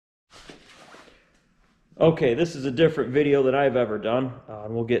Okay, this is a different video than I've ever done,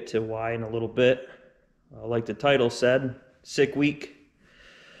 and we'll get to why in a little bit. Like the title said, Sick Week.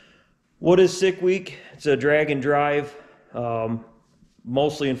 What is Sick Week? It's a drag and drive,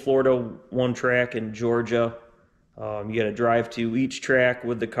 mostly in Florida, one track in Georgia. You got to drive to each track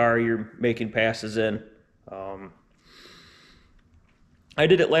with the car you're making passes in. I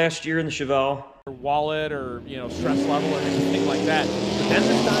did it last year in the Chevelle. Wallet or stress level or anything like that. But then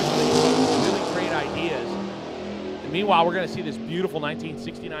there's times when they really great ideas. And meanwhile, we're going to see this beautiful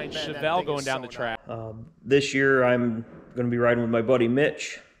 1969 Chevelle going down the track. This year I'm going to be riding with my buddy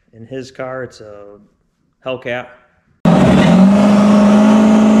Mitch in his car. It's a Hellcat.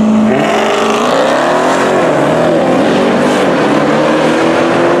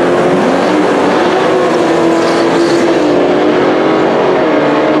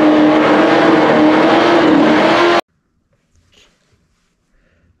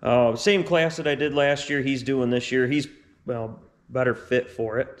 Same class that I did last year, he's doing this year. He's, well, better fit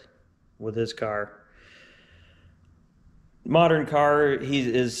for it with his car. Modern car,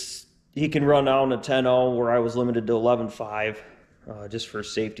 he can run down a 10.0 where I was limited to 11.5 just for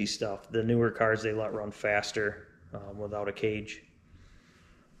safety stuff. The newer cars, they let run faster without a cage.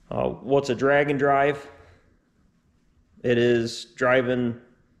 What's a drag and drive? It is driving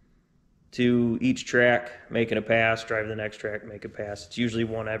to each track, making a pass, drive to the next track, make a pass. It's usually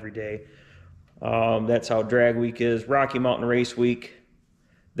one every day. That's how drag week is. Rocky Mountain Race Week,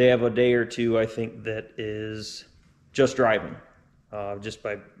 they have a day or two, I think, that is just driving, just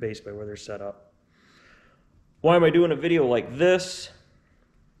based by where they're set up. Why am I doing a video like this?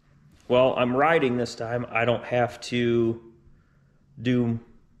 Well, I'm riding this time. I don't have to do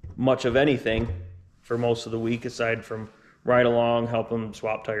much of anything for most of the week aside from ride along, help them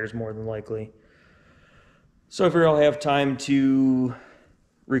swap tires more than likely. So I figure I'll have time to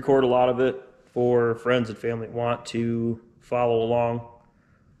record a lot of it for friends and family that want to follow along.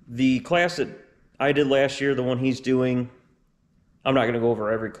 The class that I did last year, the one he's doing, I'm not going to go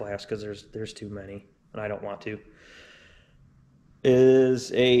over every class because there's too many and I don't want to,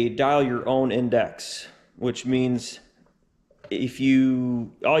 is a dial your own index, which means if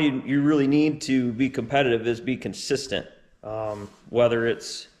all you really need to be competitive is be consistent. Whether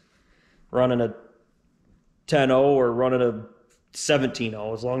it's running a 10.0 or running a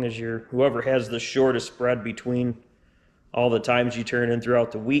 17.0, as long as whoever has the shortest spread between all the times you turn in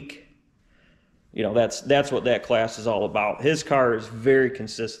throughout the week, that's what that class is all about. His car is very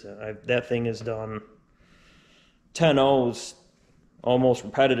consistent. That thing has done 10.0s almost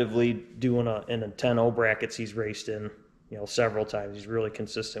repetitively, in the 10.0 brackets he's raced in, several times. He's really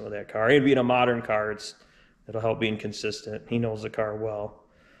consistent with that car. And being a modern car, it'll help being consistent. He knows the car well.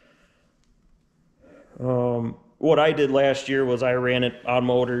 What I did last year was I ran it on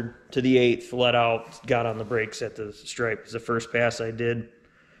motor to the 8th, let out, got on the brakes at the stripe. It was the first pass I did.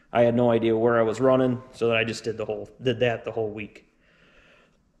 I had no idea where I was running, so I just did that the whole week.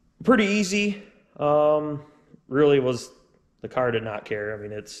 Pretty easy. Really the car did not care. I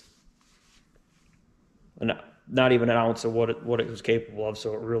mean, it's not even an ounce of what it was capable of,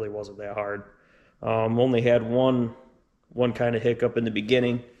 so it really wasn't that hard. Only had one kind of hiccup in the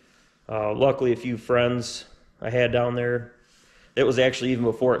beginning. Luckily, a few friends I had down there. It was actually even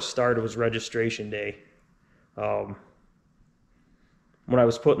before it started. It was registration day. When I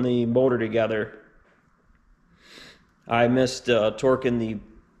was putting the motor together, I missed torquing the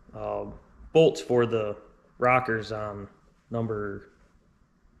bolts for the rockers on number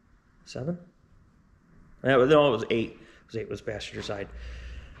 7. No, it was 8. It was passenger side.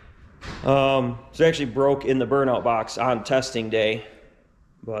 So it actually broke in the burnout box on testing day,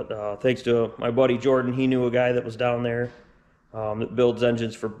 but thanks to my buddy Jordan, he knew a guy that was down there that builds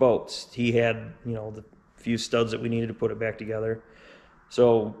engines for boats. He had the few studs that we needed to put it back together.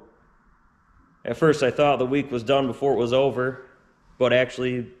 So at first I thought the week was done before it was over, but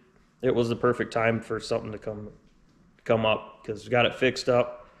actually it was the perfect time for something to come up because we got it fixed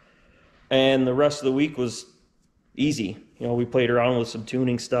up, and the rest of the week was easy. We played around with some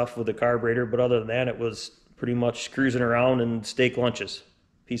tuning stuff with the carburetor, but other than that, it was pretty much cruising around and steak lunches.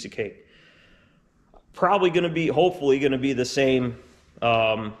 Piece of cake. Hopefully going to be the same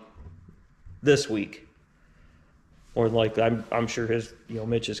this week. Or like I'm sure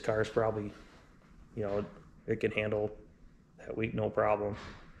Mitch's car is probably, it can handle that week no problem.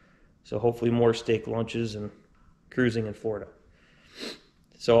 So hopefully more steak lunches and cruising in Florida.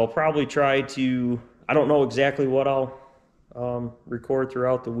 So I'll probably try to, I don't know exactly what I'll record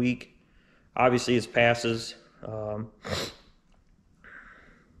throughout the week. Obviously it's passes.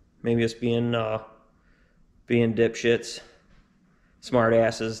 Maybe it's being dipshits. smart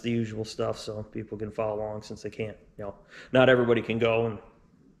asses, the usual stuff, so people can follow along since they can't, not everybody can go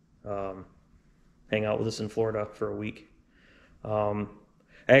and hang out with us in Florida for a week.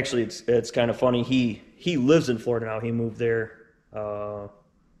 Actually, it's kind of funny. He lives in Florida now. He moved there a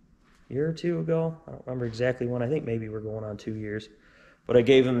year or two ago. I don't remember exactly when. I think maybe we're going on 2 years. But I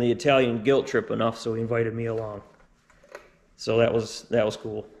gave him the Italian guilt trip enough, so he invited me along. So that was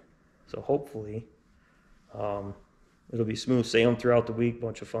cool. So hopefully, it'll be smooth sailing throughout the week.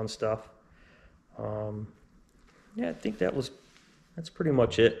 Bunch of fun stuff. Yeah, I think that's pretty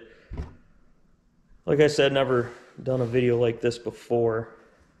much it. Like I said, never done a video like this before.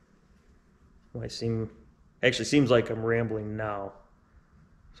 Actually seems like I'm rambling now,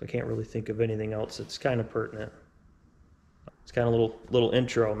 so I can't really think of anything else that's kind of pertinent. It's kind of a little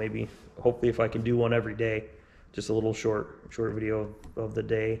intro, maybe. Hopefully, if I can do one every day, just a little short video of the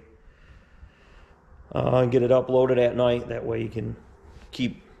day, and get it uploaded at night. That way, you can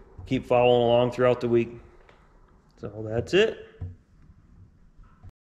keep following along throughout the week. So that's it.